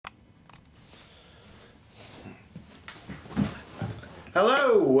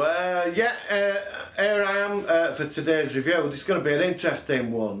Hello, here I am for today's review. This is going to be an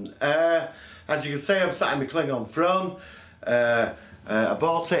interesting one. As you can see, I'm sat in my Klingon throne. I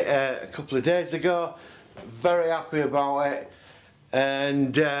bought it a couple of days ago. Very happy about it,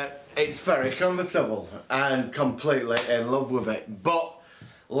 and it's very comfortable and completely in love with it. But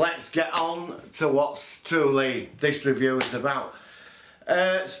let's get on to what's truly this review is about.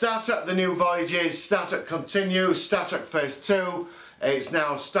 Star Trek The New Voyages, Star Trek Continues, Star Trek Phase 2, it's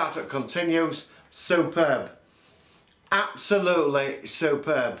now Star Trek Continues. Superb. Absolutely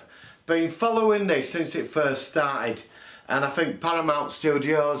superb. Been following this since it first started, and I think Paramount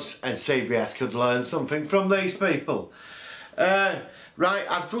Studios and CBS could learn something from these people. Right,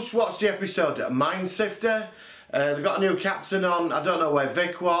 I've just watched the episode of Mindsifter. They've got a new captain on. I don't know where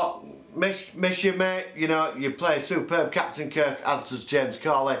Vic what. Miss you, mate. You know, you play a superb Captain Kirk, as does James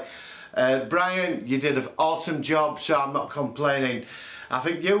Corley. Brian, you did an awesome job, so I'm not complaining. I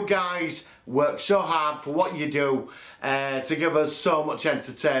think you guys work so hard for what you do to give us so much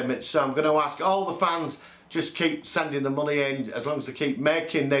entertainment. So I'm going to ask all the fans, just keep sending the money in as long as they keep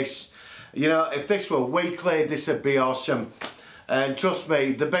making this. You know, if this were weekly, this would be awesome. And trust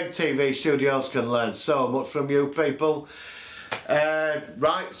me, the big TV studios can learn so much from you people.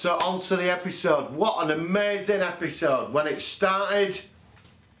 Right, so on to the episode. What an amazing episode. When it started,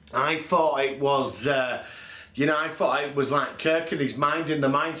 I thought it was, I thought it was like Kirk and his mind in the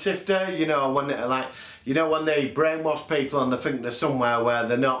Mindsifter, when when they brainwash people and they think they're somewhere where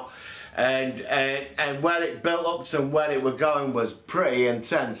they're not. And where it built up to and where it were going was pretty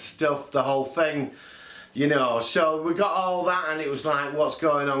intense stuff, the whole thing. So we got all that, and it was like, what's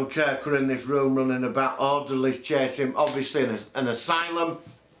going on? Kirk were in this room running about, orderlies chasing him, obviously in an asylum.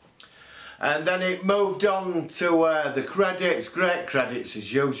 And then it moved on to the credits, great credits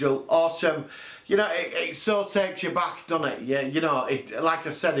as usual, awesome. It so takes you back, doesn't it? Yeah, like I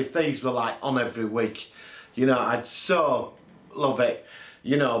said, if these were like on every week, I'd so love it.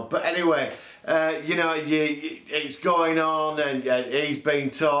 But anyway, it's going on, and he's being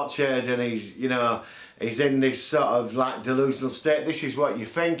tortured, and he's in this sort of like delusional state. This is what you're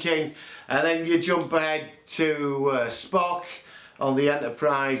thinking, and then you jump ahead to Spock on the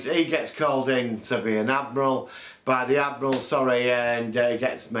Enterprise. He gets called in to be an admiral by the admiral, and he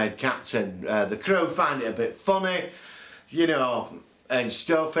gets made captain. The crew find it a bit funny, and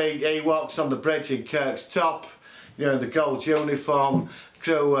stuff. He walks on the bridge in Kirk's top, the gold uniform.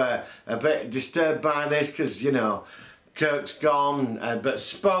 Crew a bit disturbed by this because Kirk's gone, but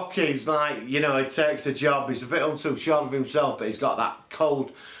Spock is like, he takes the job. He's a bit too sure of himself, but he's got that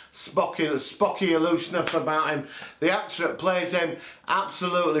cold Spocky aloofness about him. The actor that plays him,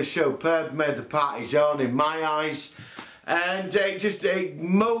 absolutely superb, made the part his own in my eyes. And it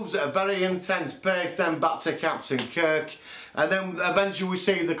moves at a very intense pace, then back to Captain Kirk, and then eventually we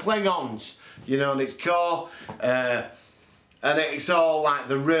see the Klingons, and it's core. And it's all like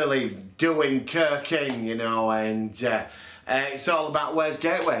they're really doing Kirk in, and it's all about where's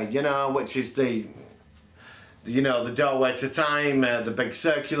Gateway, which is the doorway to time, the big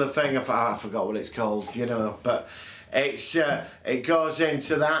circular thing. I forgot what it's called, but it goes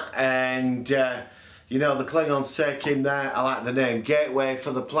into that, and the Klingons take him there. I like the name Gateway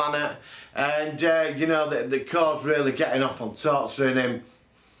for the planet, and the core's really getting off on torturing him.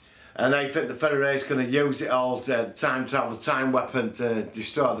 And they think the Federation's going to use it all to time travel, time weapon to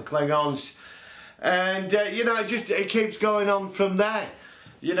destroy the Klingons. And, it keeps going on from there.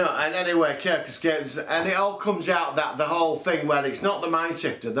 And anyway, Kirk escapes, and it all comes out that the whole thing where it's not the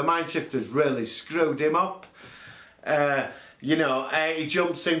Mindsifter's really screwed him up. He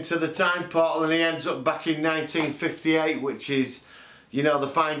jumps into the time portal and he ends up back in 1958, which is, they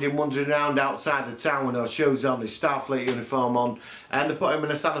find him wandering around outside the town with no shoes on, his Starfleet uniform on, and they put him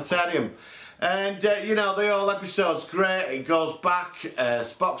in a sanitarium. And, the whole episode's great. It goes back,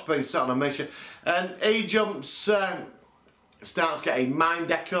 Spock's been set on a mission, and he jumps, starts getting mind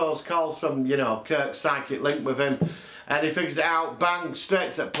echoes, calls from, Kirk's psychic link with him, and he figures it out, bang,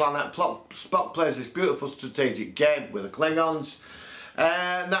 straight to the planet. Spock plays this beautiful strategic game with the Klingons,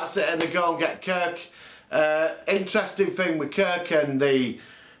 and that's it, and they go and get Kirk. Interesting thing with Kirk and the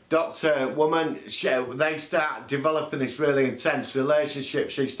doctor woman, they start developing this really intense relationship.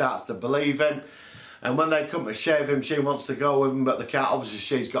 She starts to believe him, and when they come to shave him, she wants to go with him, but they can't. Obviously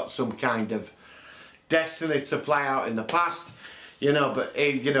she's got some kind of destiny to play out in the past, but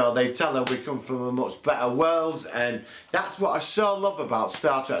they tell her we come from a much better world, and that's what I so love about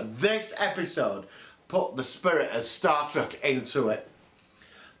Star Trek. This episode put the spirit of Star Trek into it.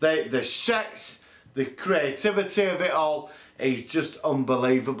 The sets, the creativity of it all, is just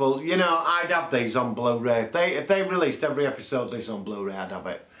unbelievable. You know, I'd have these on Blu-ray. If they released every episode of this on Blu-ray, I'd have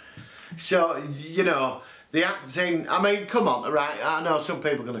it. So, you know, the acting, I mean, come on, right, I know some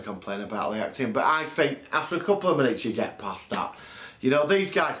people are going to complain about the acting, but I think after a couple of minutes you get past that. You know,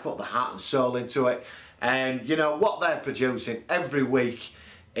 these guys put the heart and soul into it, and, you know, what they're producing every week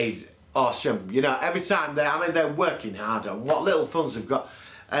is awesome. You know, every time they're working hard on what little funds they've got,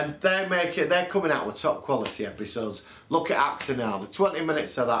 and they're coming out with top quality episodes. Look at Actor now, the 20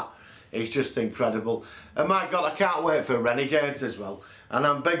 minutes of that is just incredible. And my God, I can't wait for Renegades as well. And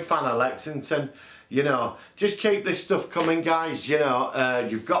I'm a big fan of Lexington. You know, just keep this stuff coming, guys. You know,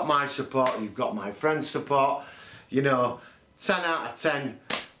 you've got my support, you've got my friends' support. You know, 10 out of 10,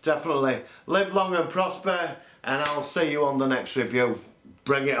 definitely. Live long and prosper, and I'll see you on the next review.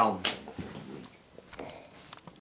 Bring it on.